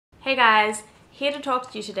Hey guys, here to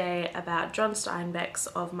talk to you today about John Steinbeck's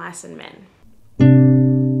Of Mice and Men.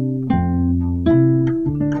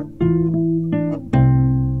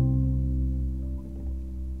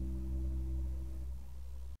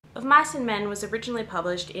 Of Mice and Men was originally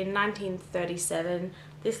published in 1937.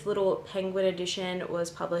 This little penguin edition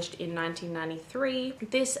was published in 1993.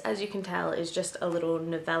 This, as you can tell, is just a little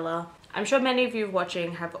novella. I'm sure many of you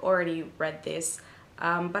watching have already read this,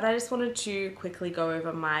 but I just wanted to quickly go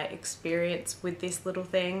over my experience with this little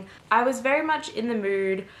thing. I was very much in the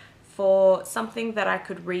mood for something that I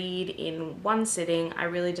could read in one sitting. I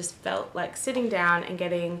really just felt like sitting down and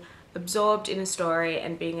getting absorbed in a story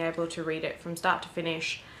and being able to read it from start to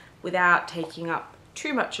finish without taking up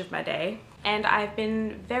too much of my day. And I've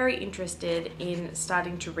been very interested in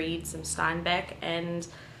starting to read some Steinbeck, and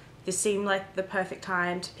this seemed like the perfect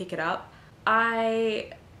time to pick it up.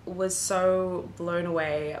 I was so blown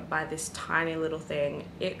away by this tiny little thing.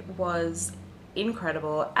 It was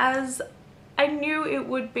incredible, as I knew it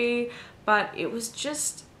would be, but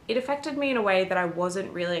it affected me in a way that I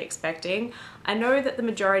wasn't really expecting. I know that the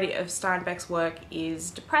majority of Steinbeck's work is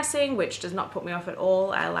depressing, which does not put me off at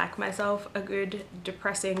all. I like myself a good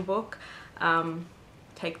depressing book.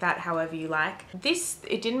 Take that however you like.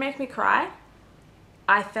 It didn't make me cry.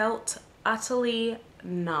 I felt utterly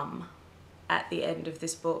numb at the end of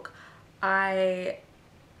this book. I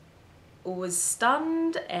was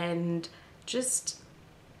stunned and just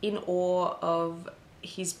in awe of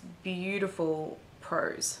his beautiful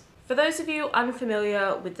prose. For those of you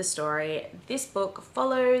unfamiliar with the story, this book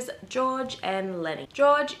follows George and Lenny.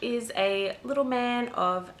 George is a little man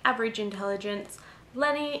of average intelligence.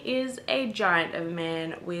 Lenny is a giant of a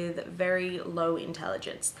man with very low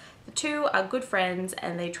intelligence. The two are good friends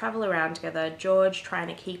and they travel around together. George, trying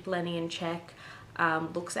to keep Lenny in check,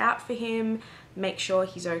 looks out for him, makes sure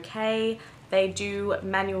he's okay. They do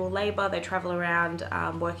manual labor, they travel around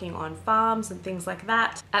working on farms and things like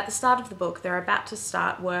that. At the start of the book, they're about to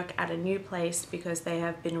start work at a new place because they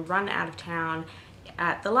have been run out of town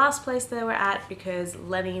at the last place they were at because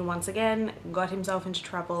Lenny once again got himself into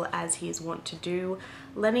trouble, as he is wont to do.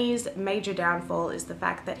 Lenny's major downfall is the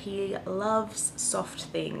fact that he loves soft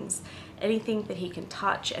things. Anything that he can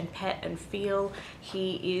touch and pet and feel,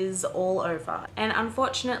 he is all over. And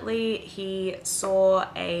unfortunately, he saw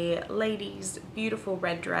a lady's beautiful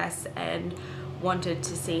red dress and wanted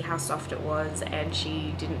to see how soft it was, and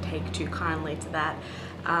she didn't take too kindly to that,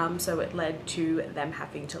 so it led to them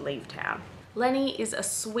having to leave town. Lenny is a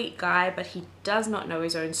sweet guy, but he does not know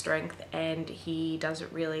his own strength, and he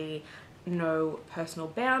doesn't really know personal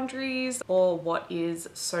boundaries or what is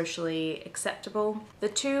socially acceptable. The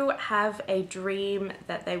two have a dream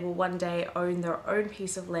that they will one day own their own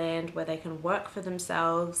piece of land where they can work for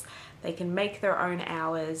themselves, they can make their own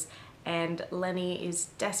hours, and Lenny is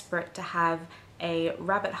desperate to have a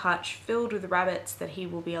rabbit hutch filled with rabbits that he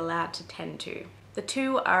will be allowed to tend to. The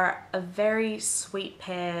two are a very sweet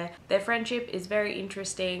pair. Their friendship is very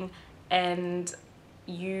interesting, and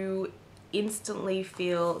you instantly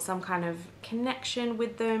feel some kind of connection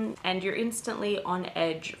with them, and you're instantly on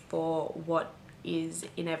edge for what is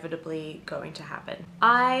inevitably going to happen.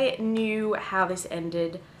 I knew how this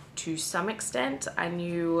ended to some extent. I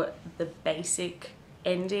knew the basic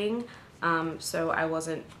ending, so I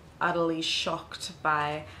wasn't utterly shocked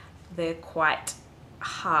by the quite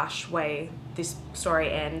harsh way this story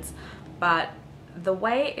ends, but the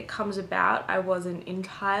way it comes about I wasn't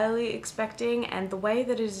entirely expecting, and the way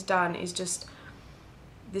that it is done is just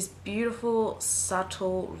this beautiful,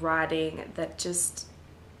 subtle writing that just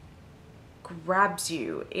grabs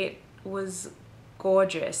you. It was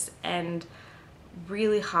gorgeous and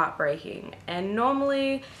really heartbreaking. And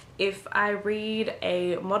normally if I read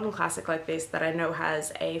a modern classic like this that I know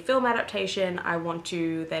has a film adaptation, I want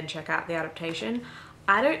to then check out the adaptation.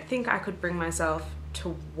 I don't think I could bring myself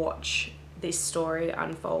to watch this story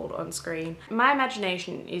unfold on screen. My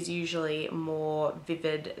imagination is usually more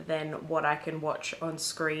vivid than what I can watch on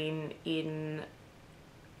screen in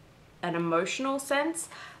an emotional sense.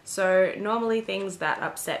 So normally things that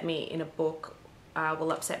upset me in a book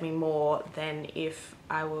will upset me more than if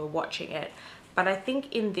I were watching it. But I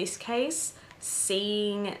think in this case,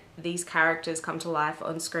 seeing these characters come to life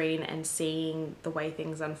on screen and seeing the way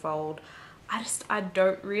things unfold, I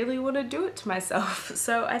don't really want to do it to myself.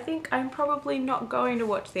 So I think I'm probably not going to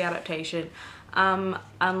watch the adaptation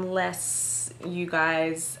unless you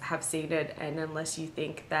guys have seen it, and unless you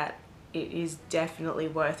think that it is definitely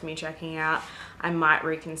worth me checking out, I might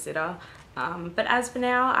reconsider. But as for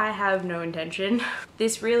now, I have no intention.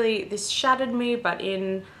 This shattered me, but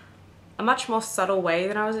in a much more subtle way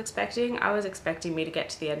than I was expecting. I was expecting me to get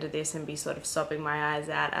to the end of this and be sort of sobbing my eyes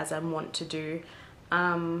out, as I'm wont to do.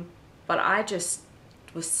 But I just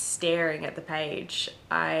was staring at the page.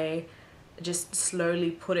 I just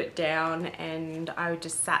slowly put it down and I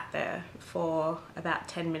just sat there for about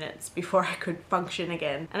 10 minutes before I could function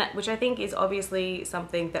again, and which I think is obviously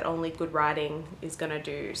something that only good writing is gonna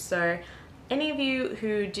do. So any of you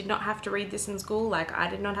who did not have to read this in school, like I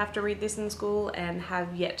did not have to read this in school and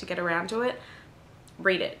have yet to get around to it,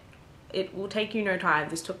 read it. It will take you no time.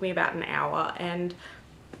 This took me about an hour, and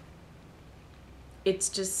it's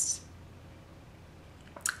just,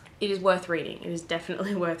 it is worth reading. It is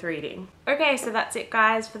definitely worth reading. Okay, so that's it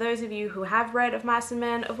guys. For those of you who have read Of Mice and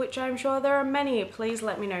Men, of which I'm sure there are many, please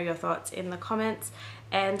let me know your thoughts in the comments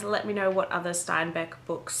and let me know what other Steinbeck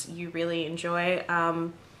books you really enjoy.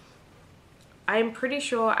 I'm pretty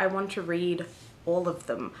sure I want to read all of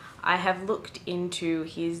them. I have looked into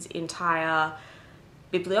his entire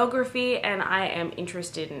bibliography and I am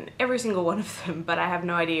interested in every single one of them, but I have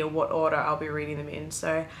no idea what order I'll be reading them in.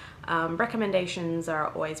 So recommendations are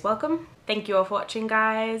always welcome. Thank you all for watching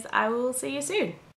guys. I will see you soon.